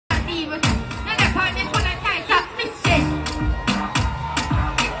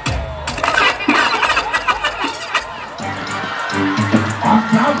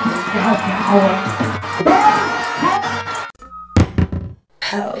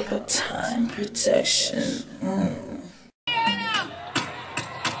Pelpa time protection.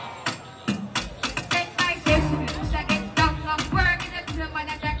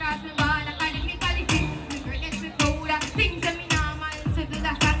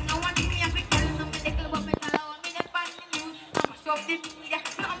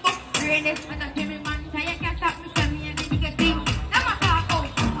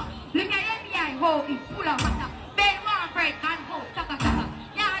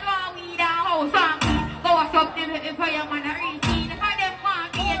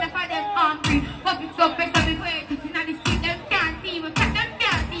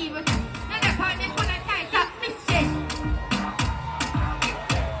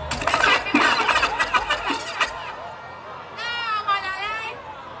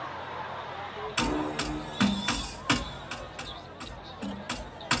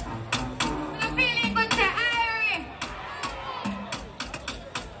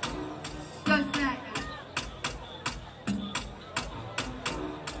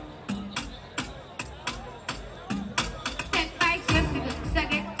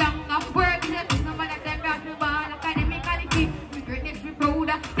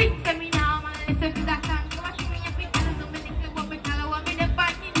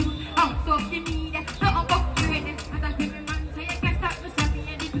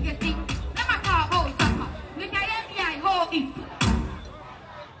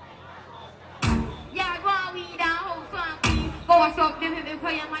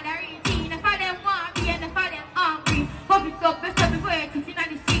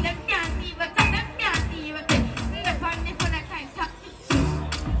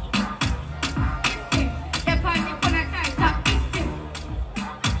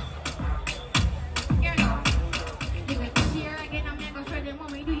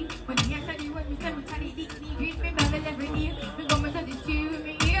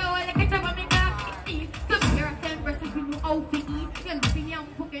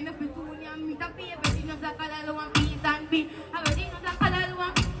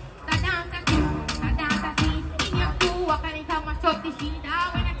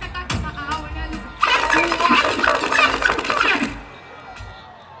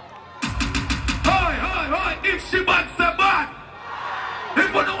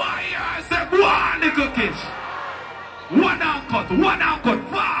 One uncle,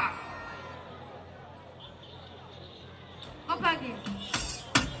 fast! Up again.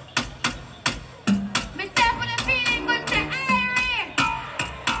 Myself with a feeling good to Irie.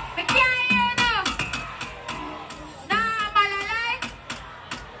 I can't hear now. Nah, man, I like.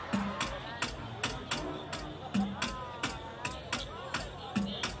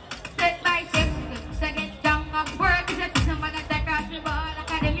 Step by step, second down of work. Is it somebody that across the ball?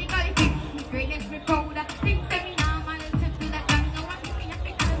 Academically fit, me greatness, me proud. Things that me now, man, it's to that time. No one give me a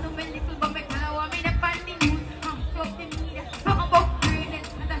pick, I don't know, little, but me tell her, me the panty news. So to me, that's not about greatness.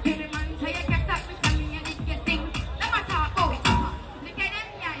 And that's every man, so you can't stop me, tell me, and it's your thing. Let me talk about it. Look at them,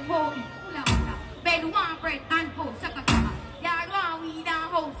 yeah, I'm holding, full of water. Bed, one bread, and hoe, shaka, shaka. Yard, one weed, and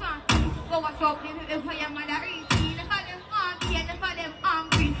hoe, something. Go wash up, live it for your mother, eating. If I them want be, and if I them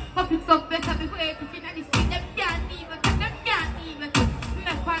hungry. But fix up better before you put in the street. Them can't even, them can't even. Me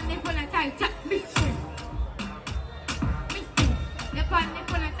find the phone and type chat, mystery. Mystery. Me find the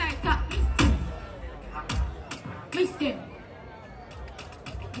phone and type chat, mystery. Mystery.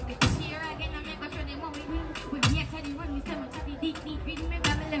 Cheer again, I'm gonna show them what we do. With me, I tell you when we say much of the deep, read me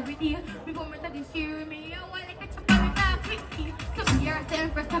Bible every day. Before me tell you share me, I want like a chopper with that quickly. So here I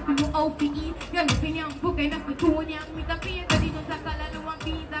stand first, talking to OPE. You're looking young, booking up the tone, young, with the pain, but you don't have a lot of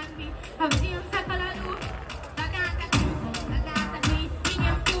peas and me. Have you said a lot of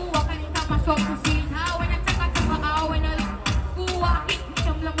shop to see how when I take a how when I go walk it,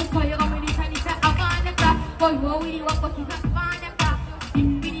 some love for you when it's and it's a band class. Boy, what we walk but it's a band class.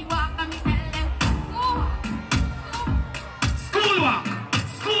 We walk and we tell them, School walk,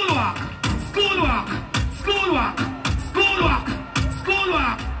 school walk, school walk, school walk, school walk, school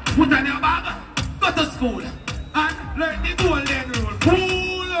walk. Put on your bag, go to school and learn the golden rule.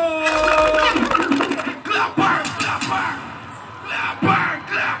 Pull up, clapper, clapper, clapper,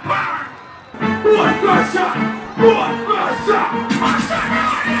 clapper. One Russia! One Russia!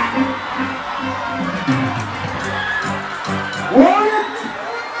 What?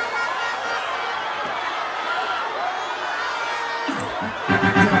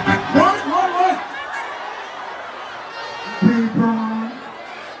 What? People,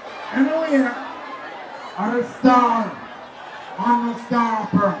 anyway, I'm a star, I'm a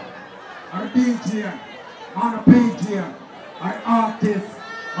stopper, I'm a DJ, I'm a PJ, I'm an artist.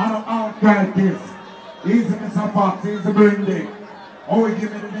 I And an outright kiss. Easy Mr. Fox, easy Brindy. Oh, we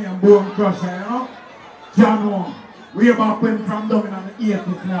give me the name Bone Crusher, you know? John Wong. We about went from down in the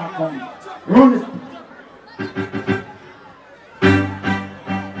 80s now come. Run it.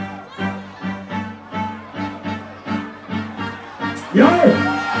 Yo!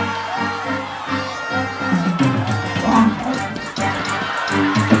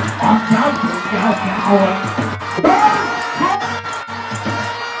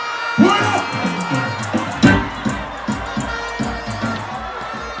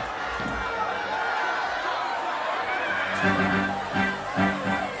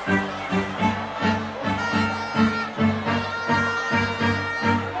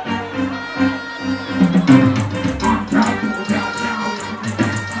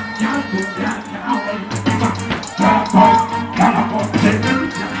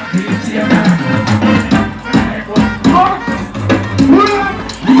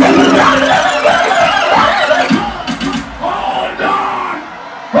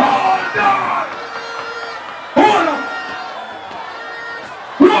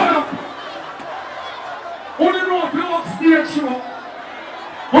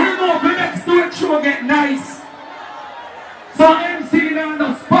 Get nice. So MC down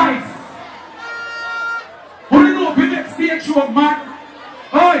the spice. Who you know if the next stage show, man?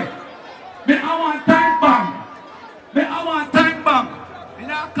 Oi! Me I want time bomb. Me I want time bomb. Me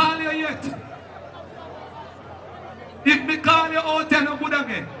not call you yet. If me call you out then no good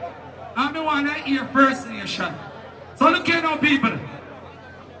again. And me want to hear First Nation. So look here now people.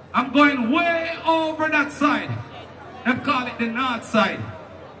 I'm going way over that side. They call it the north side.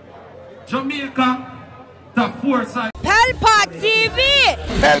 Jamaica, the 4th side. Pelpa TV!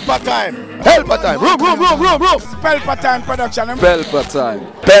 Pelpa time! Pelpa time! Room! Pelpa time production. Pelpa time!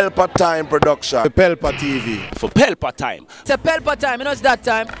 Pelpa time production. Pelpa TV. For Pelpa time. It's a Pelpa time, you know it's that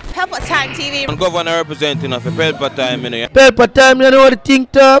time. Pelpa time TV. I'm governor representing of Pelpa time, you know. Pelpa time, you know what the thing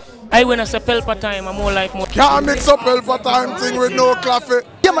tough? I when I say Pelpa time, I'm more like more. Can't mix up Pelpa time thing with no coffee.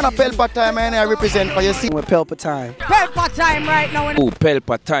 Yeah, man, a Pelpa time, and I represent for you. See, with Pelpa time. Pelpa time right now. Oh,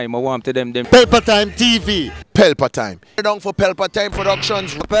 Pelpa time, I want to them. Pelpa time TV. Pelpa time. Down for Pelpa time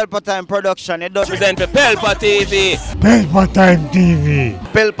productions. Pelpa time production. It does Present for Pelpa TV. Pelpa time TV.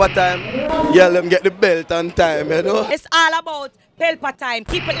 Pelpa time. Yeah, let them get the belt on time, you know. It's all about Pelpa time.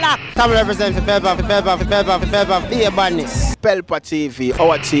 Keep it locked. Come represent for Pelpa, be a badness. Pelpa TV,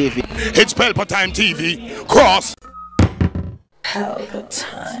 our TV. It's Pelpa time TV. Cross. Pelpa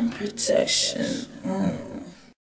time protection.